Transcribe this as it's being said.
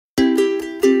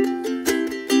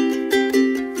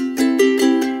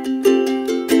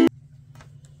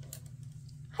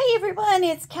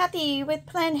everyone, it's Kathy with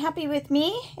Plan Happy With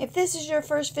Me. If this is your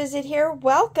first visit here,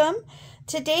 welcome.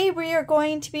 Today we are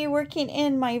going to be working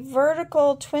in my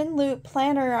vertical twin loop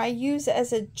planner I use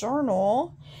as a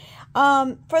journal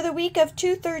for the week of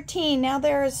 2/13. Now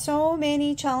there are so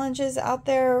many challenges out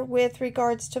there with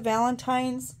regards to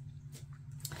Valentines.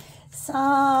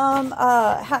 Some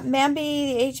Mambi,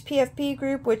 the HPFP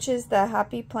group, which is the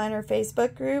Happy Planner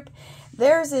Facebook group,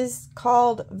 theirs is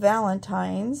called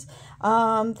Valentines.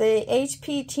 The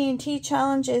HP TNT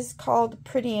challenge is called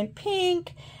Pretty in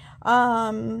Pink.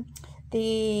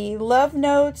 The Love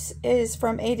Notes is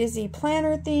from A to Z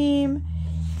Planner theme.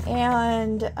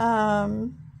 And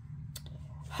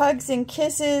Hugs and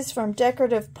Kisses from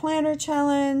Decorative Planner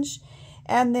Challenge.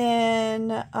 And then,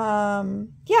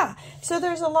 yeah, so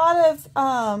there's a lot of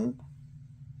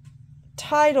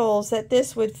titles that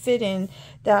this would fit in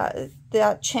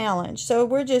that challenge. So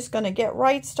we're just going to get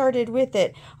right started with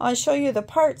it. I'll show you the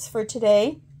parts for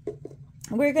today.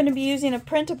 We're going to be using a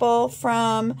printable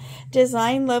from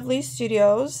Design Lovely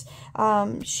Studios.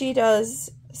 She does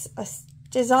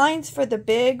designs for the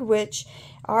big, which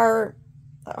are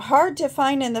hard to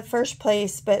find in the first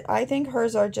place, but I think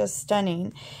hers are just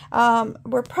stunning.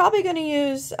 We're probably going to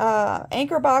use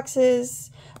anchor boxes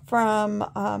from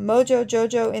Mojo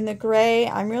Jojo in the gray.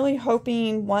 I'm really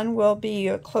hoping one will be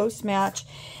a close match.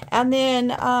 And then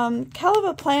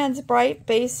Calva Plan's Bright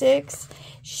Basics.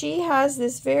 She has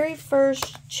this very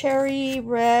first cherry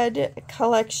red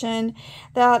collection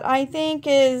that I think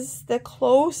is the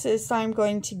closest I'm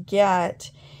going to get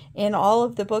in all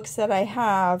of the books that I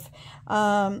have.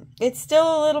 It's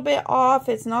still a little bit off.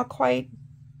 It's not quite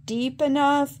deep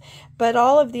enough, but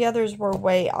all of the others were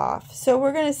way off. So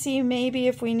we're going to see maybe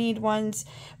if we need ones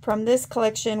from this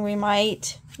collection, we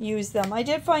might use them. I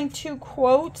did find 2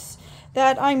 quotes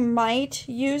that I might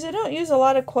use. I don't use a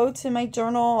lot of quotes in my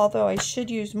journal, although I should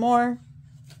use more.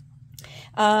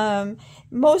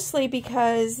 Mostly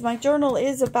because my journal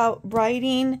is about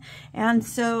writing, and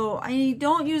so I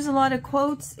don't use a lot of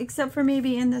quotes except for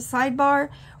maybe in the sidebar,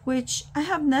 which I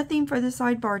have nothing for the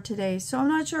sidebar today, so I'm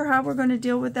not sure how we're going to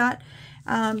deal with that.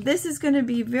 This is going to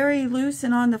be very loose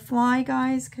and on the fly,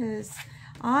 guys, because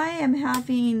I am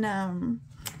having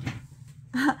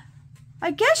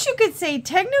I guess you could say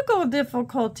technical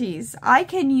difficulties. I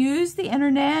can use the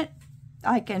internet,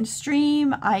 I can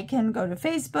stream, I can go to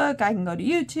Facebook, I can go to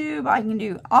YouTube, I can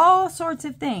do all sorts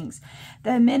of things.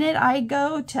 The minute I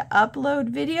go to upload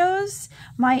videos,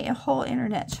 my whole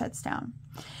internet shuts down.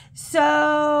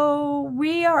 So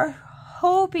we are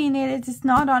hoping that it's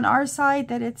not on our side,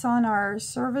 that it's on our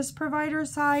service provider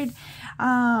side,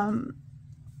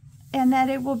 and that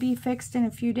it will be fixed in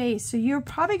a few days. So you're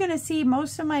probably going to see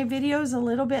most of my videos a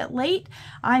little bit late.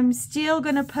 I'm still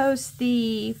going to post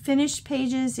the finished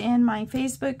pages in my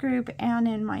Facebook group and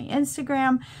in my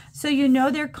Instagram, so you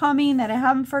know they're coming, that I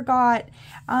haven't forgot,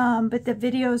 but the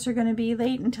videos are going to be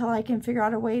late until I can figure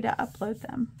out a way to upload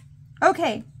them.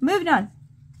 Okay, moving on.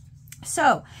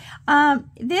 So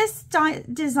this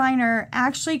designer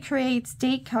actually creates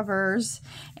date covers,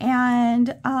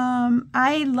 and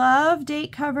I love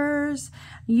date covers.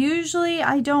 Usually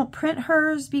I don't print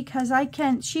hers because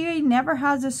she never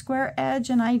has a square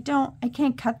edge, and I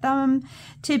can't cut them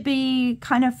to be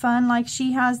kind of fun like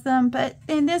she has them. But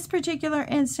in this particular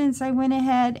instance, I went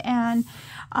ahead and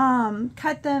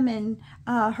cut them, and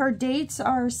her dates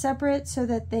are separate so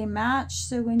that they match.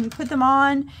 So when you put them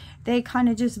on, they kind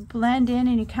of just blend in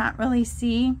and you can't really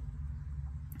see.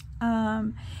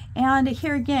 And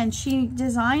here again, she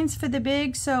designs for the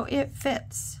big, so it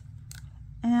fits.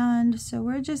 And so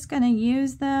we're just going to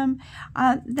use them.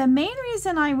 The main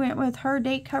reason I went with her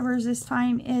date covers this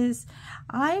time is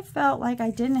I felt like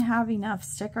I didn't have enough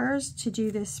stickers to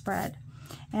do this spread.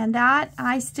 And that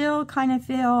I still kind of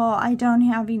feel I don't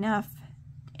have enough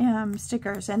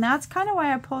stickers. And that's kind of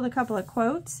why I pulled a couple of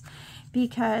quotes,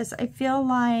 because I feel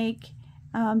like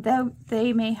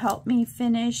they may help me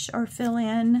finish or fill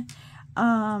in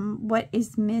what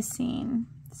is missing.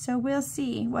 So we'll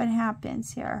see what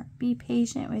happens here. Be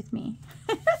patient with me.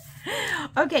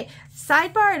 Okay,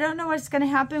 sidebar, I don't know what's going to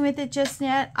happen with it just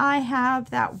yet. I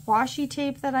have that washi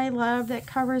tape that I love that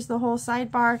covers the whole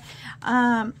sidebar.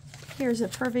 Here's a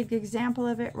perfect example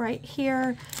of it right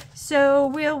here. So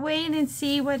we'll wait and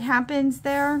see what happens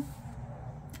there.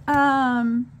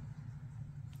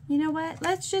 You know what?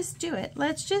 Let's just do it.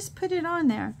 Let's just put it on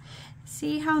there.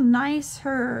 See how nice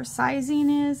her sizing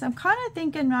is? I'm kind of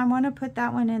thinking I want to put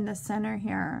that one in the center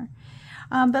here.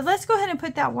 But let's go ahead and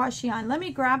put that washi on. Let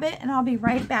me grab it and I'll be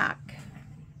right back.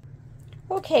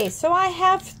 Okay, so I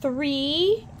have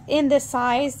 3 in the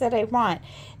size that I want.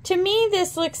 To me,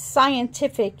 this looks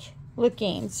scientific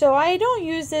looking. So I don't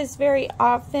use this very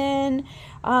often,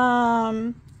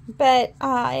 but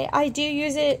I do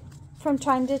use it from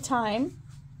time to time.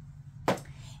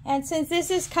 And since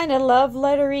this is kind of love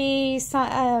lettery,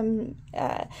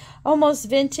 almost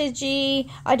vintagey,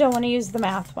 I don't want to use the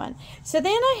math one. So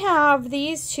then I have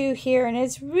these two here, and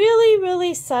it's really,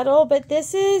 really subtle, but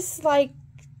this is like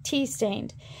tea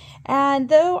stained. And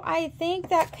though I think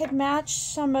that could match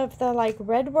some of the like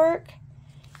red work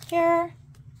here,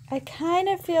 I kind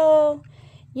of feel,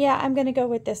 yeah, I'm going to go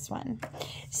with this one.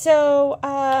 So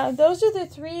those are the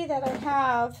three that I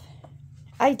have.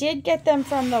 I did get them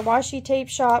from the washi tape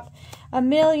shop a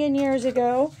million years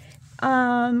ago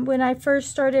when I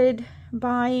first started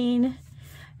buying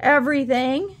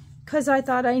everything, because I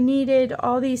thought I needed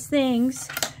all these things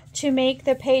to make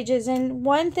the pages. And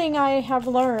one thing I have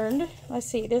learned, let's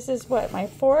see, this is what, my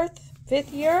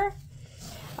fifth year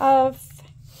of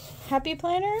Happy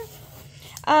Planner.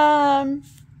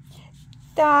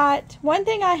 That one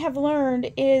thing I have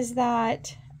learned is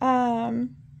that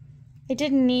I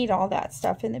didn't need all that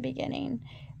stuff in the beginning.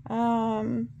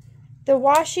 The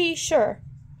washi, sure.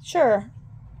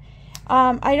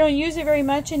 I don't use it very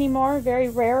much anymore, very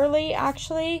rarely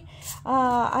actually.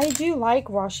 I do like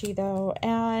washi though,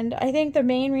 and I think the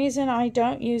main reason I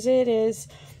don't use it is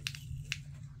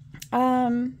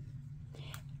I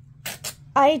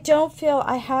don't feel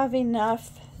I have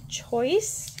enough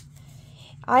choice.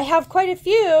 I have quite a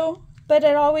few, but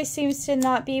it always seems to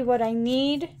not be what I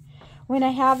need when I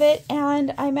have it.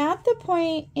 And I'm at the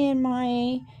point in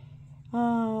my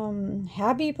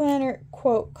Happy Planner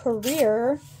quote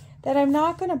career that I'm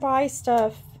not going to buy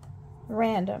stuff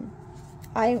random.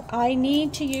 I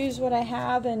need to use what I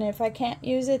have, and if I can't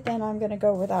use it, then I'm going to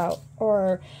go without,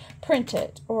 or print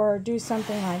it, or do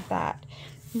something like that.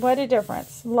 What a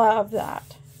difference. Love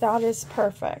that. That is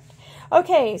perfect.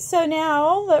 Okay, so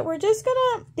now that we're just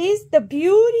gonna, the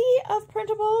beauty of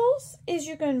printables is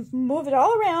you can move it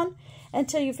all around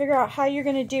until you figure out how you're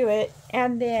gonna do it,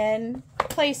 and then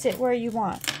place it where you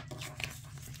want.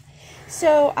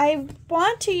 So I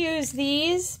want to use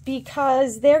these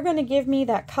because they're going to give me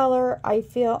that color I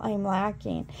feel I'm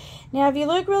lacking. Now, if you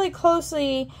look really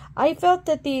closely, I felt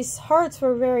that these hearts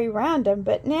were very random,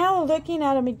 but now looking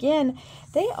at them again,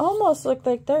 they almost look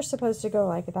like they're supposed to go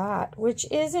like that, which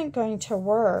isn't going to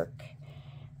work.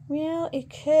 Well, it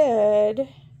could.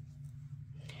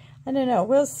 I don't know.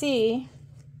 We'll see.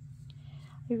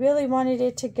 We really wanted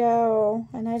it to go,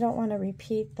 and I don't want to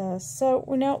repeat this. So,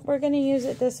 no, we're going to use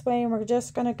it this way, and we're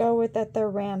just going to go with that they're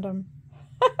random.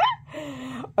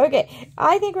 Okay,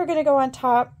 I think we're going to go on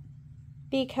top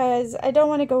because I don't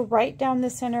want to go right down the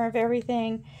center of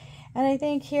everything. And I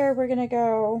think here we're going to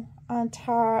go on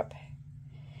top.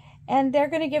 And they're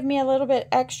going to give me a little bit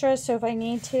extra, so if I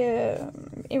need to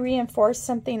reinforce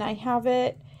something, I have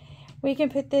it. We can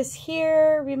put this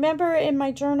here. Remember, in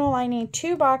my journal, I need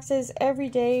 2 boxes every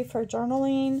day for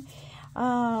journaling.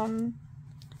 And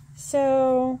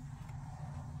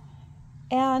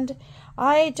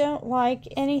I don't like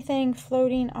anything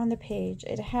floating on the page.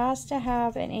 It has to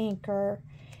have an anchor.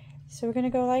 So we're going to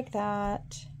go like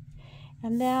that.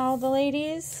 And now the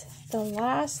ladies, the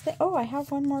last thing. Oh, I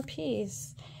have one more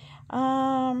piece.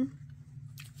 I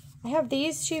have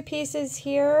these 2 pieces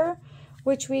here,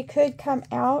 which we could come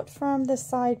out from the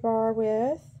sidebar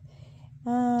with.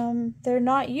 They're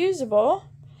not usable,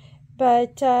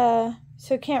 but so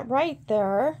can't write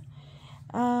there.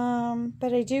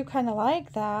 But I do kind of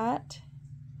like that.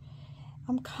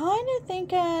 I'm kind of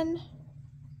thinking,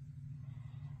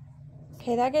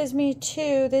 okay, that gives me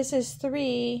 2. This is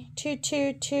 3. 2,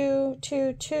 2, 2,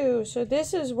 2, 2. So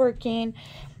this is working.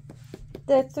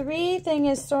 The 3 thing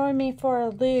is throwing me for a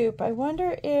loop. I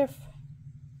wonder if,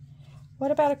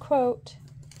 what about a quote?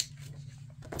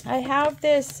 I have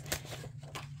this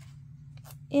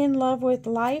In Love with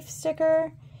Life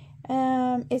sticker.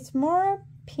 It's more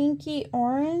pinky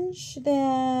orange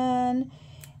than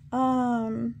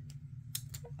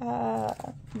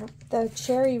the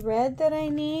cherry red that I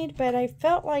need, but I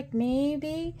felt like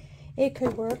maybe it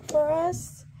could work for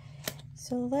us.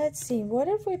 So let's see, what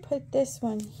if we put this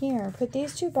one here? Put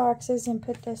these 2 boxes and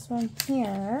put this one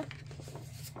here.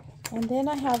 And then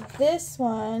I have this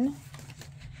one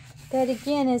that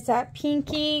again is that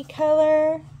pinky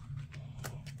color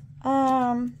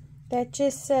that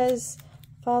just says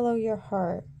follow your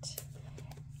heart.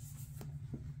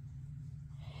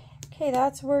 Okay,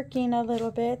 that's working a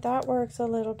little bit. That works a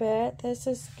little bit. This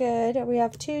is good. We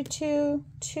have 2, 2,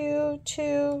 2,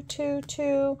 2, 2,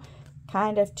 2,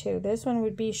 kind of 2. This one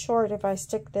would be short if I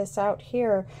stick this out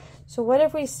here. So what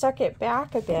if we stuck it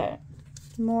back a bit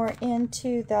more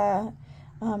into the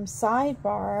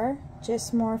sidebar,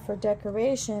 just more for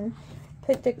decoration.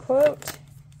 Put the quote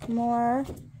more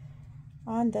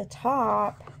on the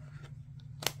top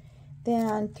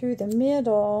than through the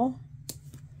middle,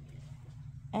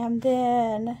 and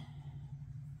then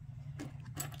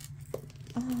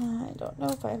I don't know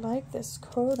if I like this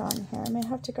quote on here. I may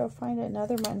have to go find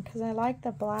another one because I like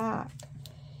the black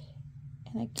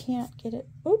and I can't get it,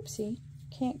 oopsie,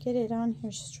 can't get it on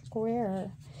here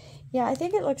square. Yeah, I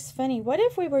think it looks funny. What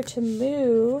if we were to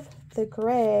move the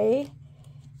gray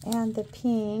and the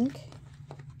pink,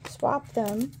 swap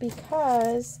them,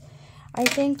 because I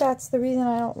think that's the reason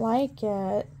I don't like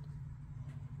it,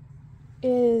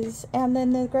 is, and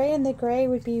then the gray and the gray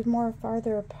would be more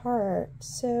farther apart.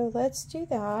 So let's do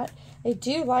that. I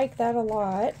do like that a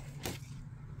lot.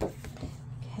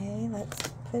 Okay, let's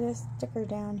put a sticker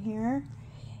down here.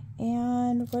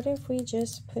 And what if we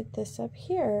just put this up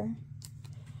here?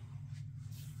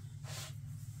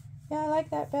 Yeah, I like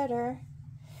that better.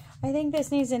 I think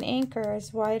this needs an anchor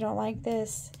is why I don't like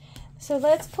this. So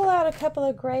let's pull out a couple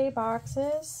of gray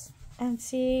boxes and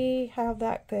see how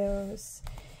that goes.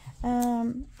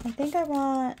 I think I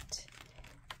want,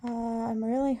 I'm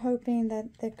really hoping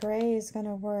that the gray is going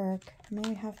to work. I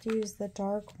may have to use the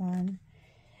dark one.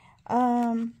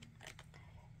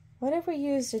 What if we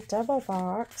used a double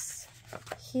box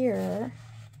here?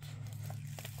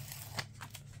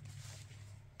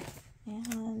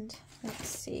 And let's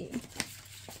see.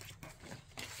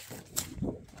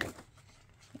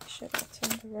 Make sure that's in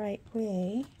the right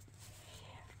way.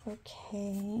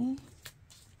 Okay.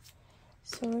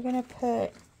 So we're going to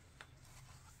put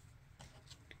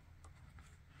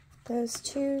those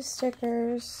two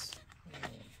stickers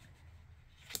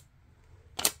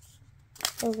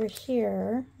over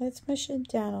here. Let's push it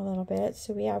down a little bit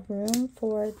so we have room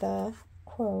for the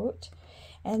quote.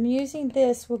 And using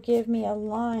this will give me a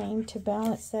line to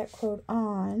balance that quote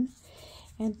on.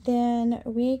 And then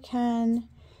we can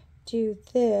do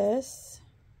this.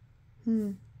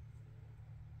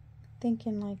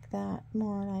 Thinking like that,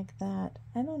 more like that.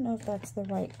 I don't know if that's the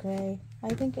right gray. I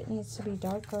think it needs to be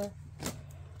darker.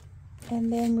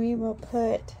 And then we will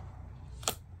put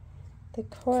the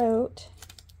quote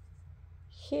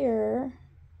here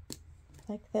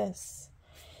like this.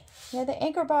 Yeah, the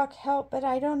anchor box helped, but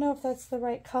I don't know if that's the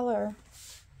right color.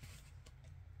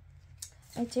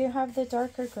 I do have the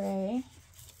darker gray,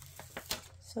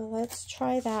 so let's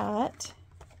try that.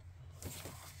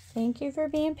 Thank you for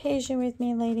being patient with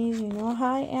me, ladies. You know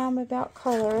how I am about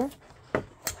color.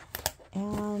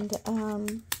 And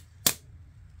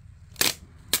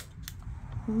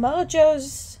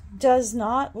Mojo's does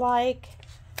not like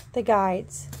the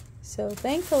guides. So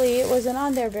thankfully it wasn't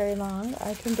on there very long.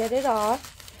 I can get it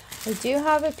off. I do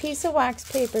have a piece of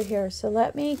wax paper here, so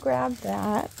let me grab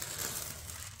that.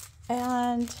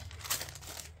 And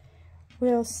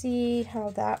we'll see how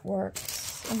that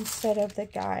works instead of the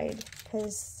guide,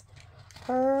 because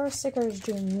her stickers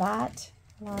do not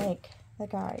like the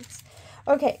guides.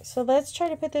 Okay, so let's try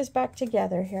to put this back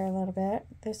together here a little bit.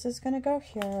 This is going to go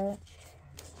here.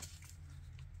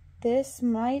 This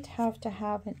might have to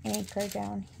have an anchor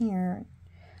down here.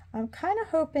 I'm kind of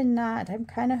hoping not. I'm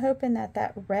kind of hoping that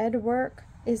that red work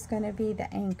is going to be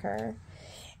the anchor.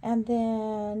 And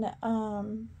then,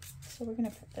 so we're going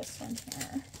to put this one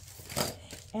here.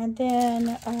 And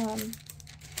then,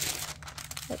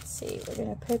 let's see, we're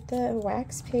going to put the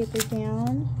wax paper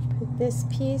down, put this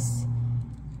piece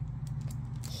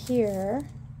here,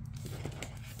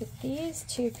 put these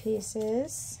two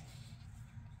pieces.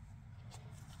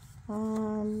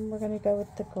 We're going to go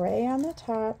with the gray on the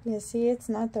top. You see, it's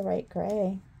not the right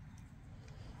gray.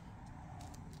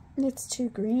 It's too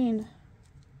green.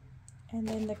 And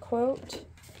then the quote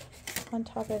on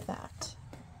top of that.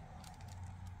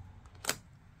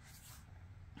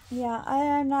 Yeah,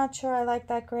 I'm not sure I like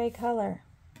that gray color.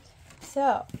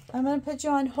 So, I'm going to put you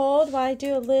on hold while I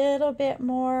do a little bit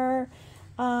more,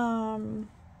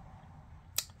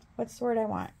 what's the word I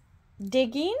want?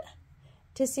 Digging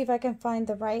to see if I can find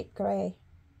the right gray.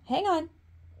 Hang on.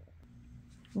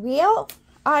 Well,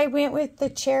 I went with the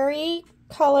cherry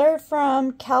color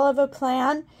from Caliva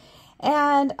Plan,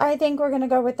 and I think we're going to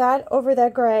go with that over the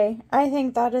gray. I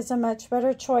think that is a much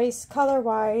better choice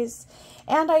color-wise.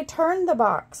 And I turned the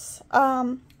box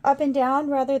up and down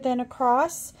rather than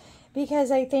across, because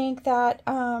I think that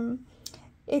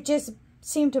it just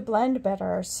seemed to blend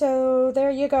better. So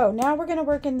there you go. Now we're going to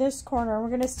work in this corner. We're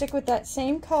going to stick with that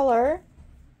same color,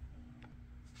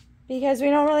 because we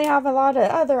don't really have a lot of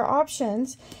other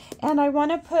options. And I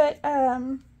want to put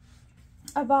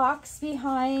a box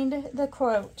behind the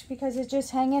quote, because it's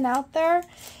just hanging out there.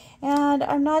 And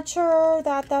I'm not sure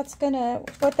what that's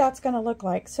gonna look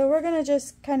like. So we're gonna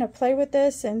just kind of play with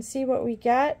this and see what we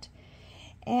get.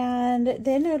 And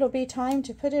then it'll be time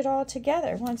to put it all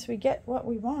together once we get what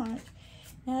we want.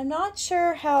 Now I'm not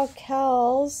sure how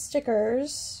Kel's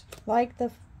stickers like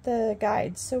the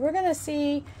guides. So we're gonna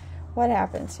see what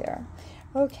happens here.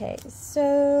 Okay,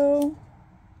 so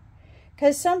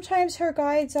because sometimes her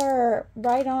guides are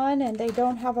right on and they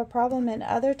don't have a problem, and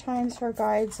other times her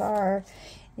guides are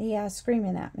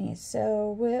screaming at me.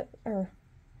 So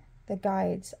the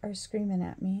guides are screaming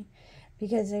at me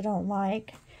because they don't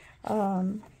like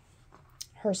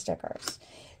her stickers.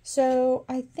 So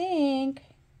I think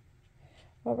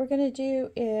what we're going to do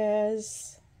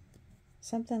is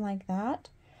something like that,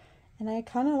 and I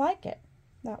kind of like it.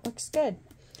 That looks good.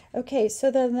 Okay,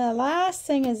 so then the last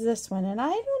thing is this one, and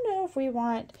I don't know if we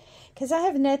want, because I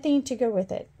have nothing to go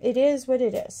with it. It is what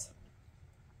it is.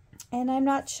 And I'm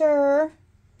not sure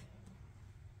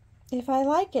if I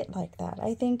like it like that.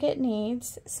 I think it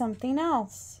needs something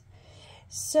else.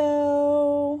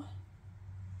 So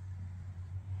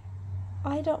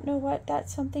I don't know what that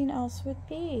something else would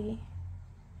be,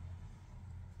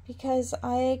 because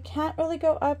I can't really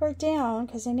go up or down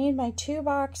because I need my 2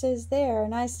 boxes there,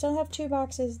 and I still have 2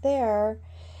 boxes there.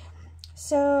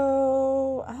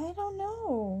 So I don't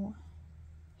know.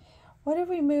 What if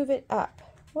we move it up?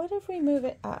 What if we move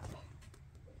it up?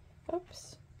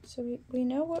 Oops. So we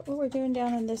know what we're doing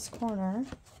down in this corner.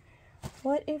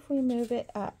 What if we move it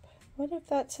up? What if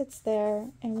that sits there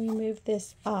and we move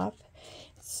this up?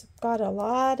 It's got a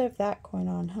lot of that going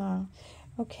on, huh?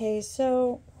 Okay,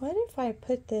 so what if I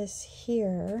put this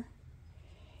here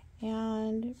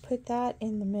and put that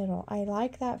in the middle? I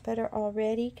like that better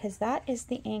already because that is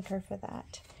the anchor for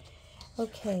that.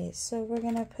 Okay, so we're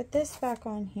going to put this back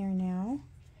on here now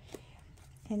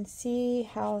and see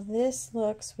how this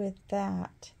looks with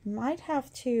that. Might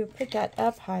have to put that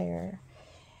up higher.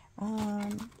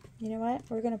 You know what?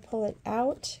 We're going to pull it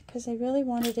out because I really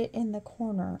wanted it in the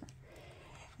corner.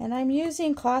 And I'm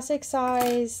using classic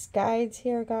size guides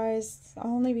here, guys,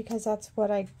 only because that's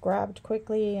what I grabbed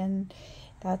quickly, and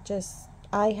that just,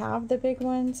 I have the big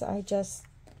ones, I just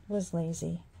was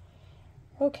lazy.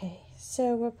 Okay,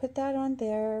 so we'll put that on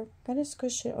there. I'm going to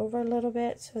squish it over a little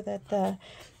bit so that the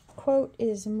quote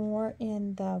is more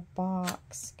in the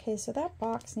box. Okay, so that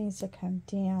box needs to come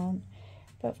down,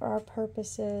 but for our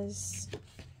purposes,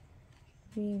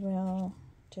 we will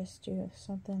just do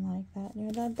something like that.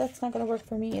 No, that's not going to work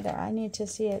for me either. I need to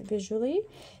see it visually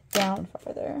down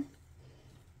farther.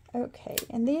 Okay,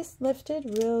 and these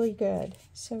lifted really good.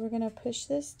 So we're going to push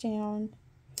this down,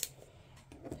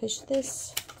 push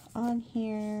this on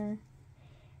here,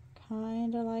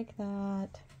 kind of like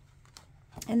that.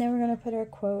 And then we're going to put our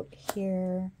quote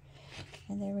here.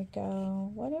 And there we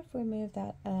go. What if we move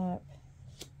that up?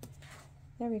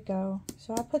 There we go.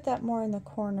 So I'll put that more in the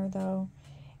corner though.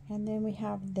 And then we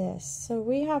have this. So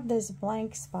we have this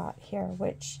blank spot here,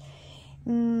 which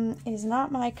is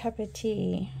not my cup of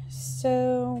tea.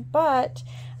 So, but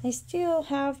I still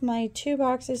have my 2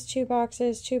 boxes, 2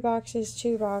 boxes, 2 boxes,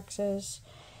 2 boxes.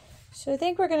 So I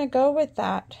think we're going to go with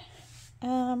that.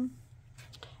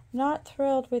 Not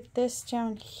thrilled with this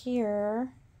down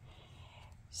here.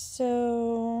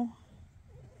 So,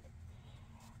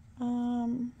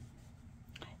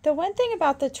 the one thing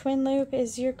about the twin loop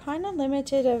is you're kind of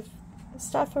limited of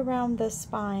stuff around the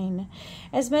spine.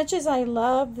 As much as I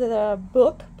love the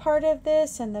book part of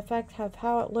this and the fact of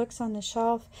how it looks on the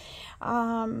shelf,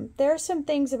 there are some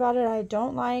things about it I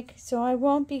don't like, so I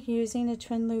won't be using a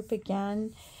twin loop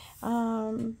again.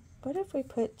 What if we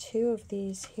put 2 of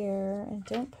these here and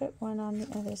don't put one on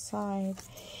the other side?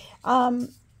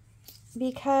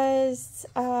 Because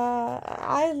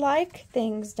I like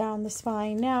things down the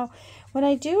spine. Now, when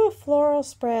I do a floral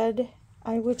spread,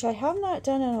 which I have not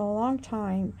done in a long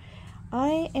time,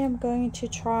 I am going to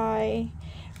try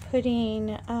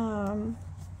putting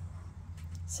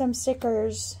some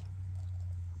stickers.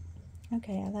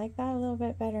 Okay, I like that a little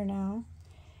bit better now.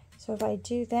 So if I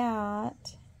do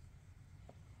that,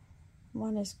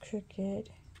 one is crooked.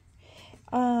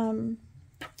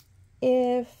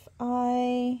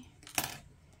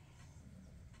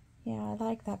 Yeah, I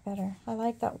like that better. I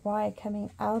like that Y coming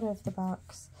out of the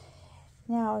box.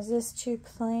 Now, is this too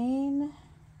plain?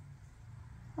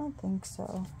 I don't think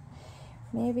so.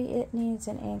 Maybe it needs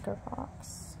an anchor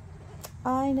box.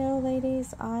 I know,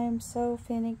 ladies, I am so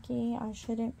finicky. I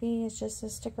shouldn't be. It's just a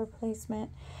sticker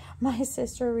placement. My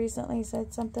sister recently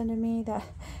said something to me that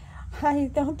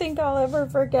I don't think I'll ever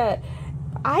forget.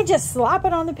 I just slap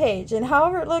it on the page, and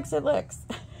however it looks, it looks.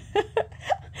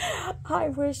 I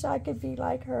wish I could be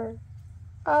like her.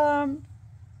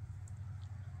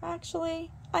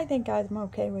 Actually, I think I'm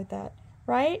okay with that,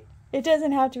 right? It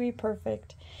doesn't have to be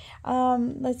perfect.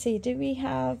 Let's see,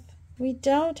 we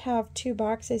don't have 2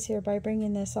 boxes here by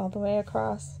bringing this all the way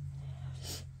across.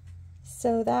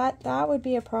 So that would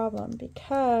be a problem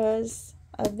because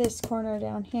of this corner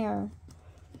down here.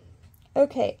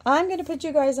 Okay, I'm going to put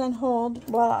you guys on hold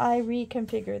while I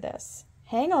reconfigure this.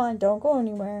 Hang on, don't go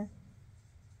anywhere.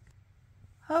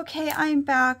 Okay, I'm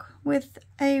back with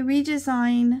a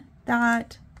redesign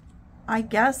that I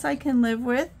guess I can live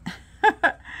with.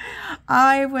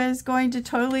 I was going to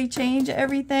totally change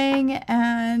everything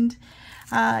and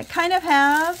kind of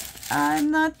have.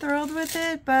 I'm not thrilled with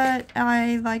it, but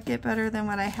I like it better than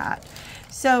what I had.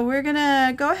 So we're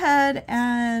gonna go ahead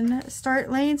and start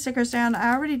laying stickers down.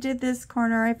 I already did this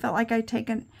corner. I felt like I'd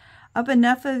taken up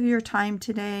enough of your time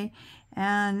today.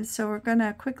 And so we're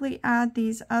gonna quickly add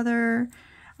these other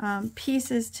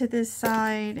pieces to this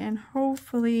side, and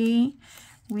hopefully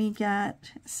we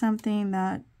get something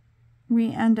that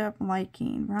we end up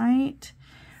liking, right?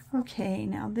 Okay,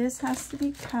 now this has to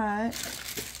be cut.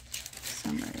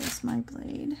 Somewhere is my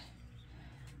blade.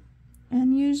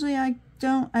 And usually I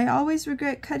always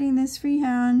regret cutting this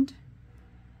freehand,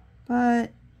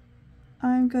 but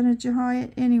I'm gonna draw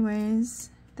it anyways.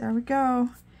 There we go.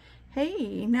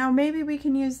 Hey, now maybe we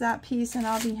can use that piece and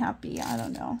I'll be happy. I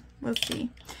don't know, we'll see.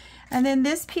 And then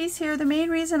this piece here, the main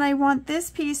reason I want this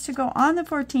piece to go on the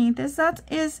 14th is that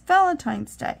is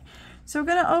Valentine's Day. So we're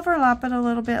gonna overlap it a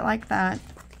little bit like that.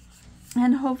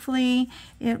 And hopefully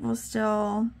it will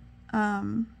still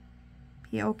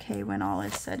be okay when all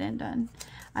is said and done.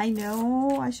 I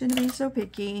know I shouldn't be so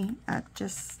picky. That's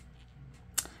just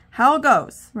how it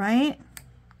goes, right?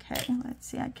 Okay, let's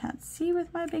see. I can't see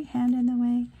with my big hand in the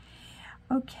way.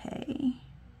 Okay.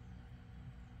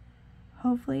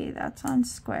 Hopefully that's on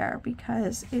square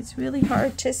because it's really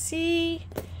hard to see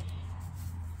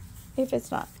if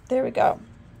it's not. There we go.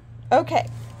 Okay,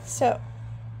 so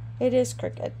it is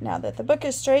crooked. Now that the book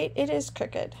is straight, it is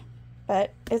crooked.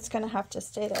 But it's going to have to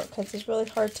stay there because it's really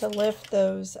hard to lift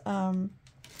those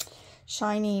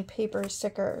shiny paper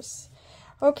stickers.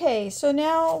 Okay, so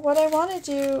now what I want to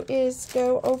do is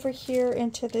go over here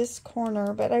into this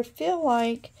corner, but I feel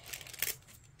like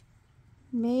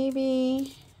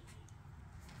maybe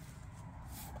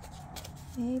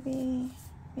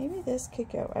this could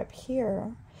go up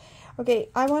here. Okay,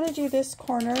 I want to do this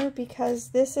corner because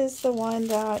this is the one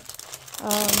that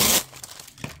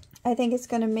I think it's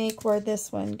going to make where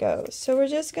this one goes. So we're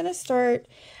just going to start.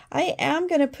 I am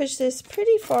going to push this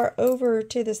pretty far over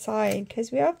to the side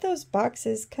because we have those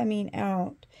boxes coming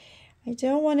out. I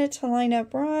don't want it to line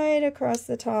up right across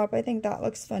the top. I think that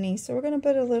looks funny. So we're going to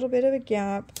put a little bit of a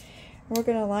gap. And we're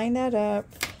going to line that up.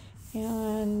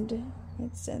 And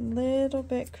it's a little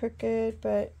bit crooked,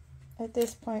 but at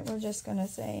this point we're just going to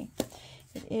say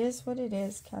it is what it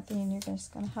is, Kathy, and you're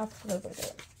just going to have to live with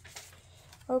it.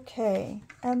 Okay,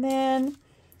 and then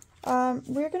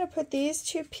we're going to put these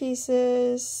 2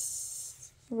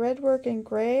 pieces, red work and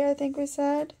gray, I think we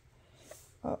said.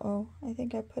 Uh-oh, I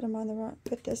think I put them on the wrong,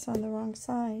 put this on the wrong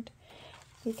side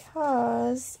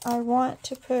because I want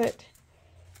to put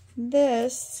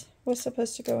this was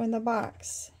supposed to go in the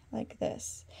box like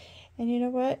this. And you know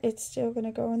what? It's still going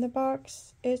to go in the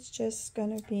box. It's just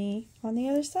going to be on the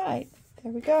other side.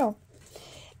 There we go.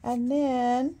 And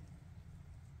then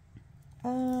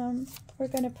we're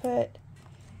going to put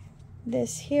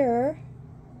this here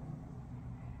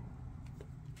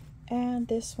and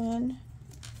this one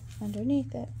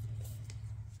underneath it.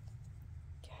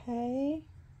 Okay.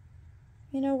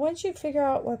 You know, once you figure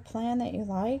out what plan that you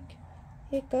like,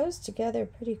 it goes together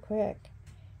pretty quick.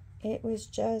 It was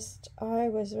just, I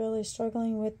was really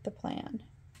struggling with the plan.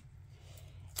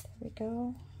 There we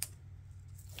go.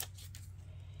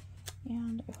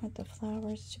 And I want the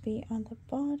flowers to be on the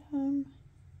bottom.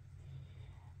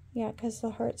 Yeah, because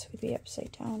the hearts would be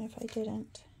upside down if I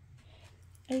didn't.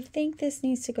 I think this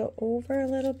needs to go over a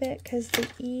little bit because the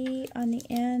E on the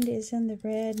end is in the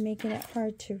red, making it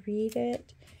hard to read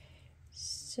it.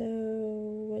 So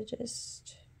we'll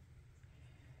just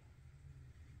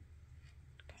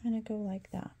kind of go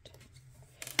like that.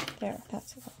 There,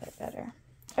 that's a little bit better.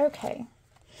 Okay,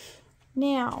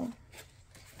 now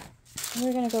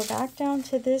we're going to go back down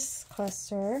to this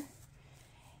cluster,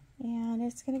 and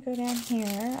it's going to go down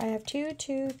here. I have 2,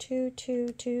 2, 2, 2,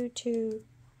 2, 2,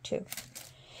 2.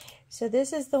 So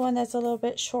this is the one that's a little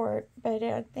bit short, but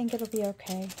I think it'll be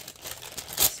okay.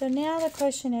 So now the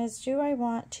question is, do I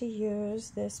want to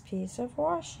use this piece of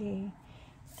washi?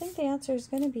 I think the answer is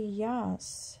going to be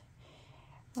yes.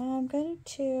 I'm going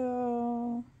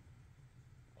to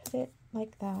put it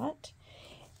like that.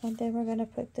 And then we're going to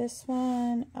put this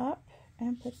one up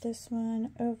and put this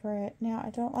one over it. Now, I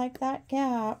don't like that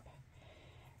gap,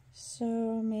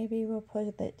 so maybe we'll put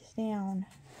it down.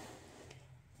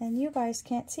 And you guys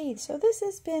can't see. So this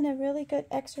has been a really good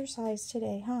exercise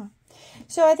today, huh?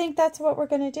 So I think that's what we're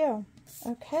going to do.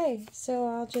 Okay, so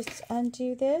I'll just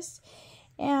undo this.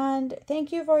 And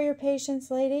thank you for your patience,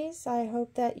 ladies. I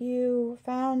hope that you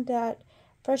found that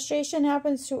frustration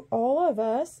happens to all of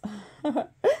us.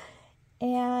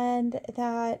 And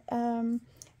that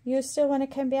you still want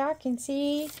to come back and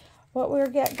see what we'll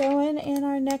get going in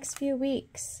our next few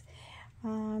weeks.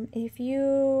 If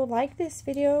you like this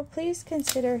video, please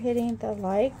consider hitting the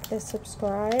like, the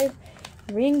subscribe,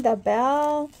 ring the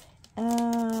bell,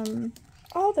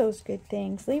 all those good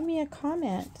things. Leave me a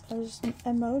comment, there's an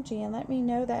emoji, and let me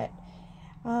know that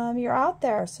you're out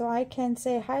there so I can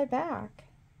say hi back.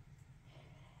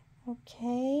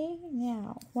 Okay,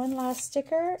 now one last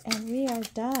sticker and we are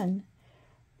done.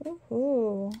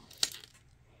 Woohoo!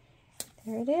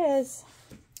 There it is.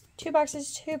 2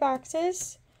 boxes, 2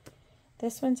 boxes.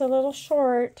 This one's a little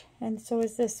short, and so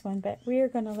is this one, but we are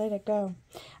going to let it go.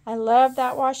 I love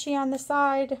that washi on the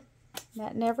side.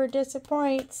 That never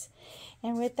disappoints.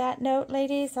 And with that note,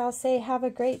 ladies, I'll say have a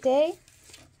great day,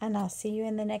 and I'll see you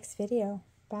in the next video.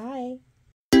 Bye.